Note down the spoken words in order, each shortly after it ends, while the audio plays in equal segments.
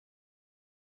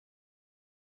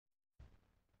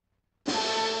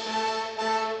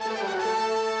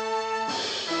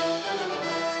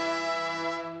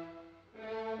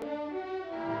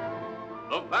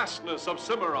vastness of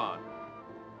Cimarron,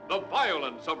 the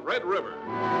violence of Red River,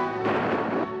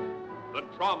 the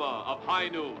drama of High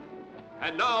Noon,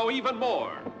 and now even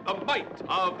more, the might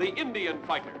of the Indian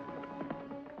fighter.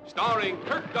 Starring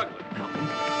Kirk Douglas.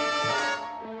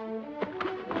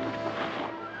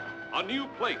 A new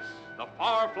place, the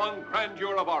far-flung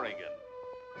grandeur of Oregon.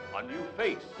 A new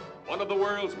face, one of the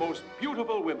world's most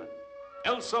beautiful women,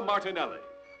 Elsa Martinelli.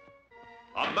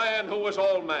 A man who was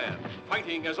all man,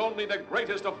 fighting as only the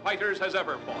greatest of fighters has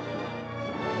ever fought.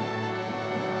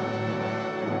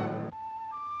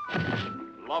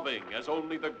 Loving as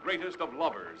only the greatest of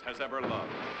lovers has ever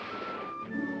loved.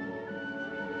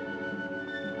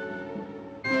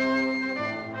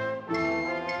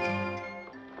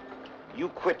 You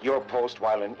quit your post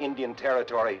while in Indian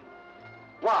territory.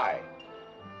 Why?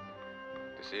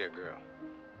 To see a girl.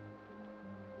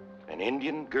 An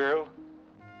Indian girl?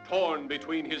 Torn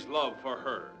between his love for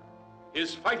her,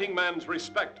 his fighting man's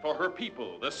respect for her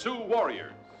people, the Sioux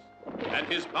warriors, and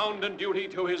his bounden duty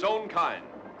to his own kind,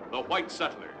 the white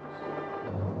settlers.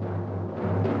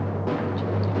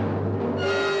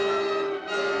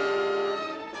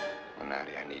 Well,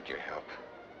 Nadia, I need your help.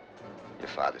 Your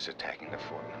father's attacking the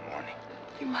fort in the morning.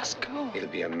 You must go. It'll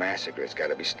be a massacre. It's got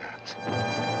to be stopped.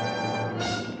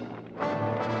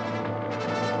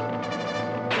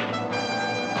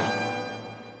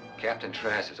 Captain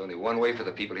Trask, there's only one way for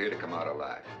the people here to come out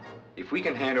alive. If we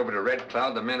can hand over to Red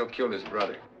Cloud, the men will kill his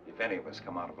brother. If any of us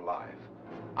come out alive,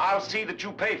 I'll see that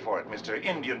you pay for it, Mr.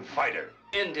 Indian Fighter.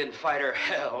 Indian fighter,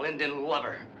 hell, Indian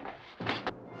lover.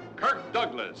 Kirk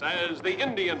Douglas as the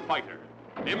Indian fighter,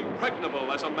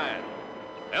 impregnable as a man.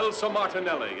 Elsa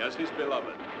Martinelli as his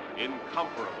beloved,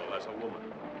 incomparable as a woman.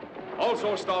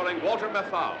 Also starring Walter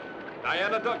Matthau,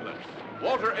 Diana Douglas,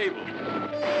 Walter Abel.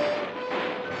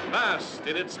 Vast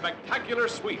in its spectacular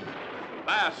sweep,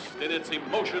 vast in its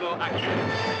emotional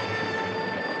action.